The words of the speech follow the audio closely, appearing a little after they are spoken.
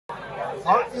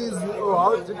how easy or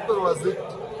how difficult was it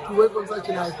to work on such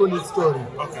an iconic story?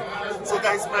 Okay. So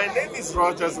guys, my name is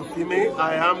Rogers Ofime.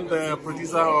 I am the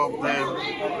producer of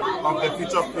the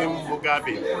feature film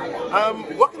Mugabe.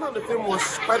 Working on the film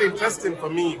was quite interesting for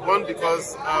me. One,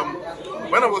 because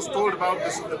when I was told about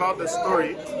the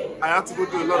story, I had to go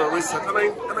do a lot of research,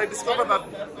 and I discovered that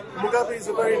Mugabe is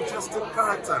a very interesting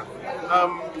character.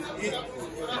 He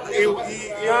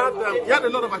had a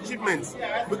lot of achievements.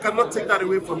 We cannot take that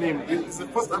away from him. He's the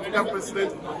first African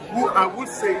president who I would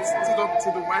say stood up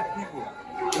to the white people.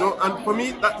 You know, and for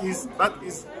me that is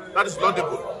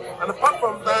laudable. And apart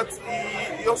from that,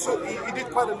 he did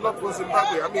quite a lot for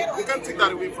Zimbabwe. I mean, we can't take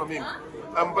that away from him.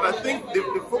 But I think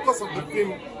the focus of the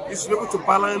film is to be able to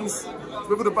balance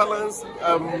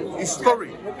his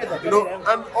story, you know.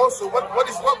 And also, what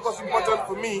was important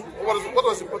for me, what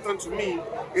was important to me,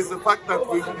 is the fact that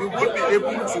we would be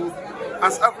able to,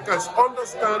 as Africans,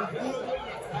 understand who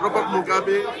Robert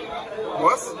Mugabe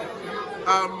was,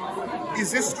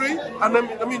 his history, and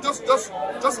I mean just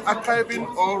archiving,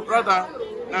 or rather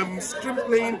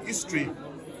screenplaying history,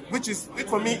 which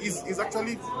for me is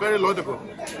actually very laudable.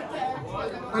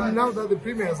 And now that the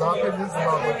premiere has happened in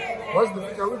Zimbabwe,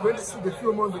 are we going to see the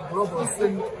film on the global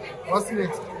scene? What's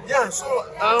next? Yeah, so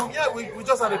we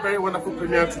just had a very wonderful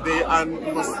premiere today, and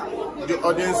it was, the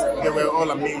audience, they were all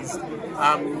amazed.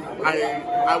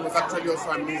 I was actually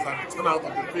also amazed at the turnout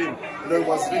of the film. You know, it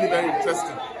was really very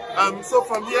interesting. So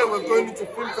from here we're going into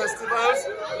film festivals,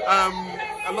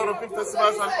 a lot of film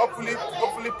festivals, and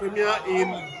hopefully premiere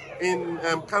in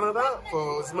Canada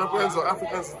for Zimbabweans or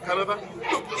Africans in Canada.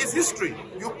 Look, it's history.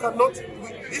 You cannot.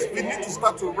 We need to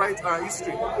start to write our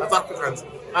history as Africans,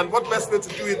 and what best way to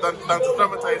do it than to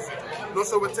dramatize it? You know,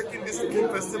 so we're taking this to film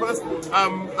festivals,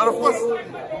 and of course,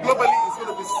 globally it's going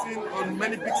to be seen on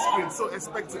many big screens. So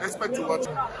expect to watch.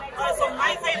 So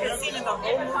my favorite scene in the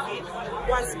whole movie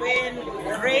was when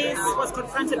Grace was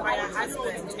confronted by her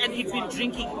husband, and he'd been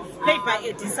drinking, played by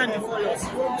Adiona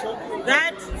Maboreke-Chidzonga.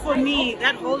 That, for me,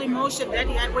 that whole emotion that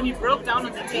he had when he broke down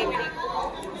on the table.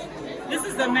 This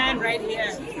is the man right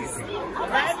here.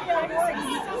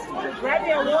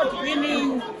 Grammy Award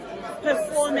winning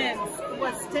performance.